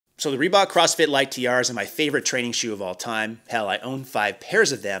So the Reebok CrossFit Lite TRs are my favorite training shoe of all time. Hell, I own 5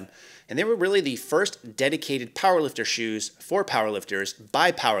 pairs of them, and they were really the first dedicated powerlifter shoes for powerlifters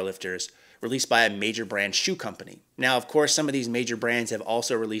by powerlifters, released by a major brand shoe company. Now, of course, some of these major brands have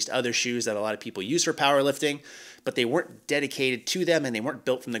also released other shoes that a lot of people use for powerlifting, but they weren't dedicated to them and they weren't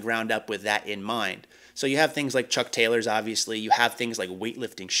built from the ground up with that in mind. So you have things like Chuck Taylor's, obviously. You have things like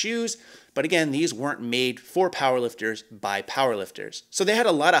weightlifting shoes. But again, these weren't made for powerlifters by powerlifters. So they had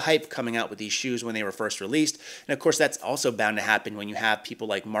a lot of hype coming out with these shoes when they were first released. And of course, that's also bound to happen when you have people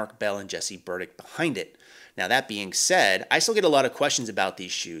like Mark Bell and Jesse Burdick behind it. Now, that being said, I still get a lot of questions about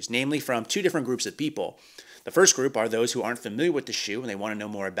these shoes, namely from 2 different groups of people. The first group are those who aren't familiar with the shoe and they want to know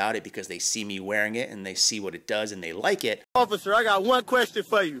more about it because they see me wearing it and they see what it does and they like it. Officer, I got one question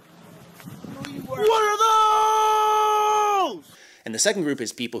for you. What are those? And the second group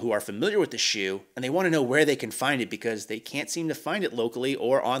is people who are familiar with the shoe and they want to know where they can find it because they can't seem to find it locally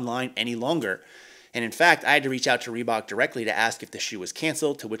or online any longer. And in fact, I had to reach out to Reebok directly to ask if the shoe was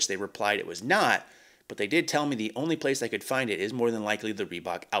canceled, to which they replied it was not. But they did tell me the only place I could find it is more than likely the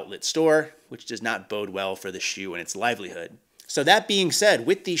Reebok outlet store, which does not bode well for the shoe and its livelihood. So that being said,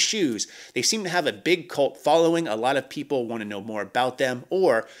 with these shoes, they seem to have a big cult following. A lot of people want to know more about them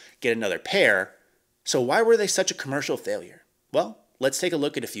or get another pair. So why were they such a commercial failure? Well, let's take a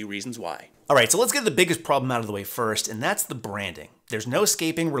look at a few reasons why. All right, so let's get the biggest problem out of the way first, and that's the branding. There's no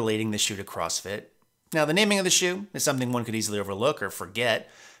escaping relating the shoe to CrossFit. Now, the naming of the shoe is something one could easily overlook or forget,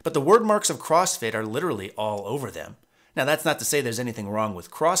 but the word marks of CrossFit are literally all over them. Now, that's not to say there's anything wrong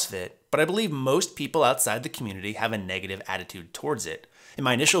with CrossFit, but I believe most people outside the community have a negative attitude towards it. In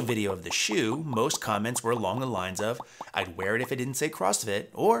my initial video of the shoe, most comments were along the lines of, "I'd wear it if it didn't say CrossFit,"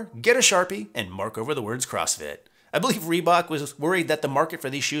 or "Get a Sharpie and mark over the words CrossFit." I believe Reebok was worried that the market for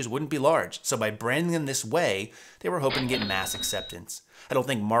these shoes wouldn't be large, so by branding them this way, they were hoping to get mass acceptance. I don't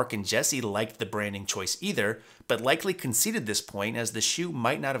think Mark and Jesse liked the branding choice either, but likely conceded this point as the shoe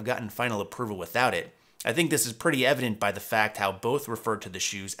might not have gotten final approval without it. I think this is pretty evident by the fact how both referred to the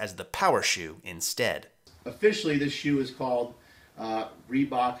shoes as the power shoe instead. Officially, this shoe is called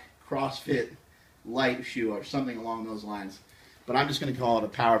Reebok CrossFit Lite shoe or something along those lines. But I'm just going to call it a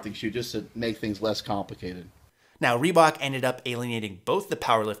powerlifting shoe just to make things less complicated. Now, Reebok ended up alienating both the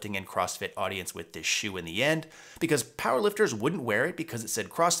powerlifting and CrossFit audience with this shoe in the end, because powerlifters wouldn't wear it because it said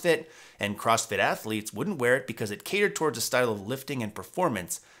CrossFit, and CrossFit athletes wouldn't wear it because it catered towards a style of lifting and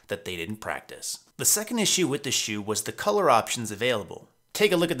performance that they didn't practice. The second issue with the shoe was the color options available.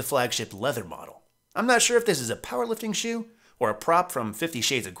 Take a look at the flagship leather model. I'm not sure if this is a powerlifting shoe or a prop from 50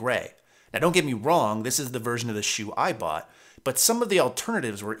 Shades of Grey. Now, don't get me wrong, this is the version of the shoe I bought, but some of the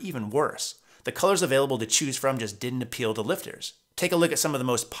alternatives were even worse. The colors available to choose from just didn't appeal to lifters. Take a look at some of the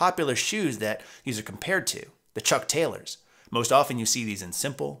most popular shoes that these are compared to, the Chuck Taylors. Most often you see these in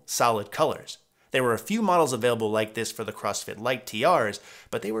simple, solid colors. There were a few models available like this for the CrossFit Lite TRs,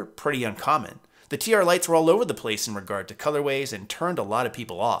 but they were pretty uncommon. The TR Lites were all over the place in regard to colorways and turned a lot of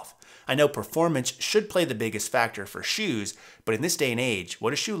people off. I know performance should play the biggest factor for shoes, but in this day and age,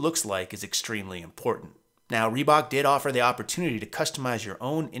 what a shoe looks like is extremely important. Now, Reebok did offer the opportunity to customize your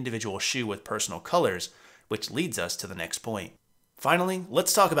own individual shoe with personal colors, which leads us to the next point. Finally,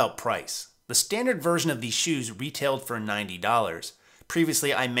 let's talk about price. The standard version of these shoes retailed for $90.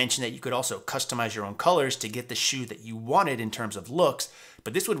 Previously, I mentioned that you could also customize your own colors to get the shoe that you wanted in terms of looks,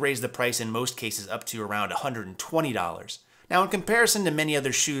 but this would raise the price in most cases up to around $120. Now, in comparison to many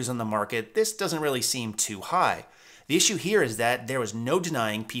other shoes on the market, this doesn't really seem too high. The issue here is that there was no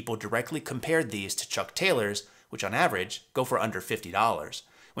denying people directly compared these to Chuck Taylor's, which on average go for under $50.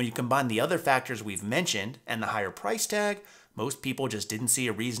 When you combine the other factors we've mentioned and the higher price tag, most people just didn't see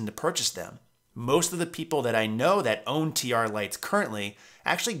a reason to purchase them. Most of the people that I know that own TR Lites currently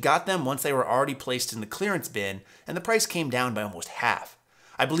actually got them once they were already placed in the clearance bin, and the price came down by almost half.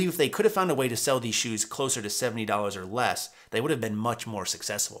 I believe if they could have found a way to sell these shoes closer to $70 or less, they would have been much more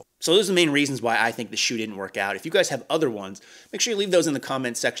successful. So those are the main reasons why I think the shoe didn't work out. If you guys have other ones, make sure you leave those in the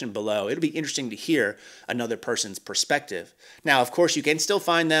comments section below. It'll be interesting to hear another person's perspective. Now, of course, you can still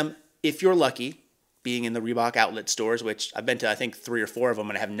find them if you're lucky, being in the Reebok outlet stores, which I've been to, I think, 3 or 4 of them,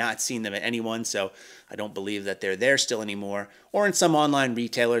 and I have not seen them at any one, so I don't believe that they're there still anymore, or in some online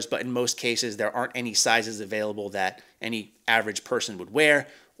retailers, but in most cases, there aren't any sizes available that any average person would wear,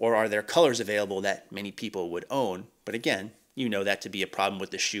 or are there colors available that many people would own. But again, you know that to be a problem with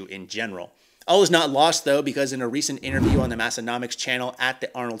the shoe in general. All is not lost, though, because in a recent interview on the Massonomics channel at the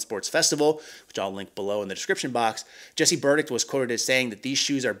Arnold Sports Festival, which I'll link below in the description box, Jesse Burdick was quoted as saying that these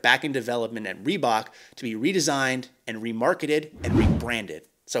shoes are back in development at Reebok to be redesigned and remarketed and rebranded.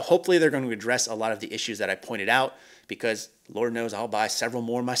 So hopefully they're going to address a lot of the issues that I pointed out, because Lord knows I'll buy several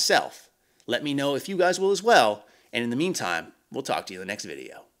more myself. Let me know if you guys will as well. And in the meantime, we'll talk to you in the next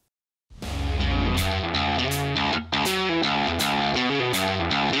video.